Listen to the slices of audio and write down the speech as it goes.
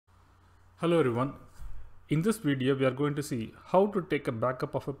Hello everyone. In this video we are going to see how to take a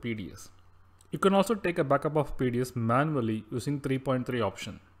backup of a PDS. You can also take a backup of PDS manually using 3.3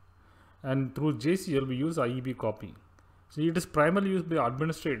 option. And through JCL we use IEBCOPY. So it is primarily used by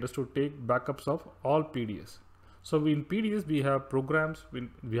administrators to take backups of all PDS. So in PDS we have programs,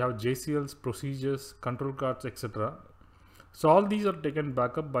 we have JCLs, procedures, control cards, etc. So all these are taken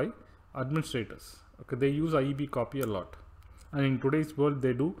backup by administrators. Okay, they use IEBCOPY a lot. And in today's world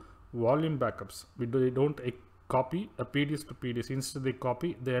they do volume backups. They don't copy a PDS to PDS. Instead they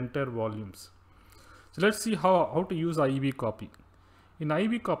copy the entire volumes. So let's see how to use IEBCOPY. In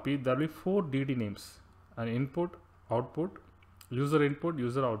IEBCOPY there will be 4 DD names: an input, output, user input,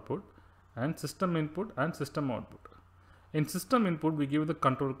 user output, and system input and system output. In system input we give the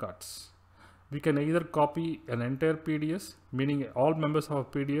control cards. We can either copy an entire PDS, meaning all members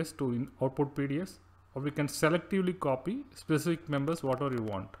of PDS to output PDS, or we can selectively copy specific members whatever you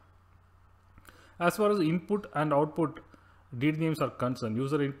want. As far as input and output DD names are concerned,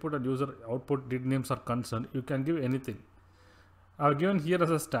 user input and user output DD names are concerned, you can give anything. I have given here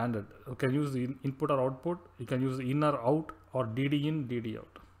as a standard. You can use the input or output, you can use in or out, or DD in, DD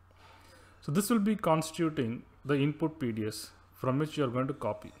out. So this will be constituting the input PDS from which you are going to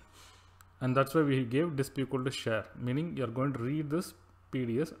copy. And that's why we gave disk equal to share, meaning you are going to read this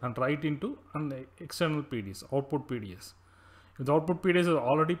PDS and write into an external PDS, output PDS. If the output PDS is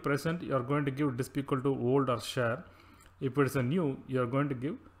already present, you are going to give disk equal to old or share. If it is a new, you are going to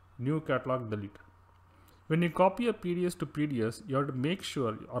give new catalog delete. When you copy a PDS to PDS, you have to make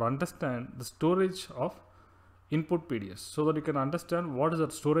sure or understand the storage of input PDS so that you can understand what is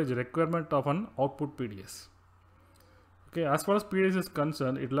the storage requirement of an output PDS. Okay, as far as PDS is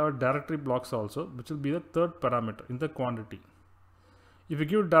concerned, it will have directory blocks also, which will be the third parameter in the quantity. If you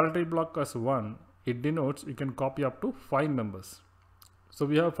give directory block as 1, it denotes you can copy up to 5 members. So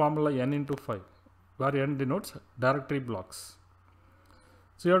we have formula n into 5, where n denotes directory blocks.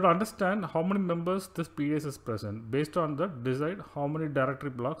 So you have to understand how many members this PDS is present. Based on that, decide how many directory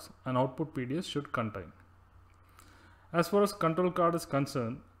blocks an output PDS should contain. As far as control card is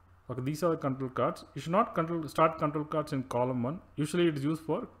concerned, okay, these are the control cards. You should not start control cards in column 1. Usually it is used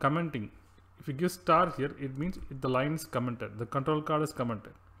for commenting. If you give star here, it means the line is commented. The control card is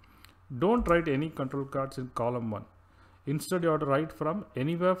commented. Don't write any control cards in column 1. Instead, you have to write from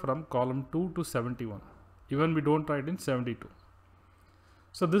anywhere from column 2 to 71. Even we don't write in 72.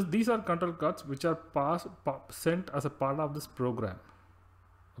 So these are control cards which are sent as a part of this program.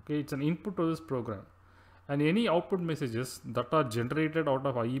 Okay, it's an input to this program. And any output messages that are generated out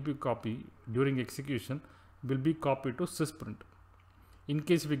of IEBCOPY during execution will be copied to sysprint. In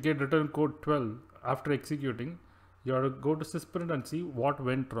case we get return code 12 after executing, you have to go to sysprint and see what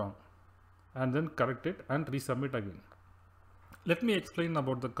went wrong, and then correct it and resubmit again. Let me explain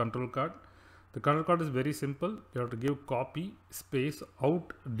about the control card. The control card is very simple. You have to give copy space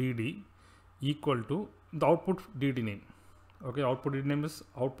out DD equal to the output DD name. Okay, output DD name is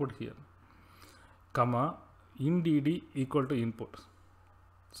output here, comma in DD equal to input.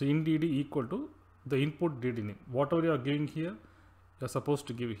 So in DD equal to the input DD name. Whatever you are giving here, you are supposed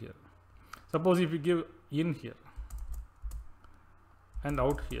to give here. Suppose if you give in here and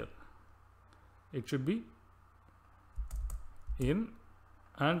out here, it should be in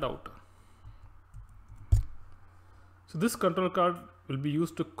and out. So this control card will be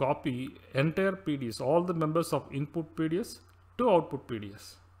used to copy entire PDS, all the members of input PDS to output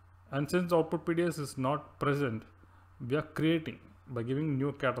PDS. And since output PDS is not present, we are creating by giving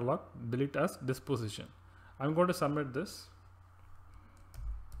new catalog delete as disposition. I'm going to submit this.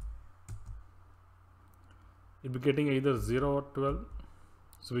 You'll be getting either 0 or 12.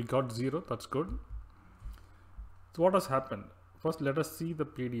 So we got 0, that's good. So what has happened? First let us see the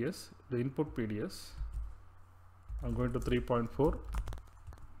PDS, the input PDS. I'm going to 3.4.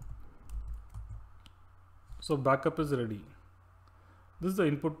 So backup is ready. This is the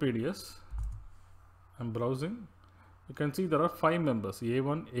input PDS. I'm browsing. You can see there are 5 members: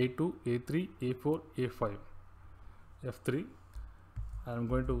 A1, A2, A3, A4, A5, F3. I'm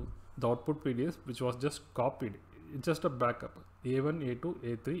going to the output PDS, which was just copied. It's just a backup: A1, A2,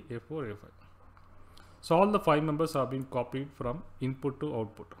 A3, A4, A5. So all the 5 members are being copied from input to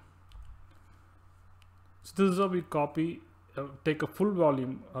output. So this is how we copy, take a full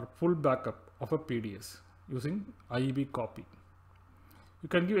volume or full backup of a PDS using IEBCOPY. You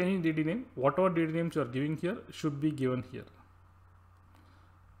can give any DD name. Whatever DD names you are giving here should be given here.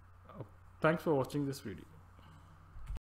 Thanks for watching this video.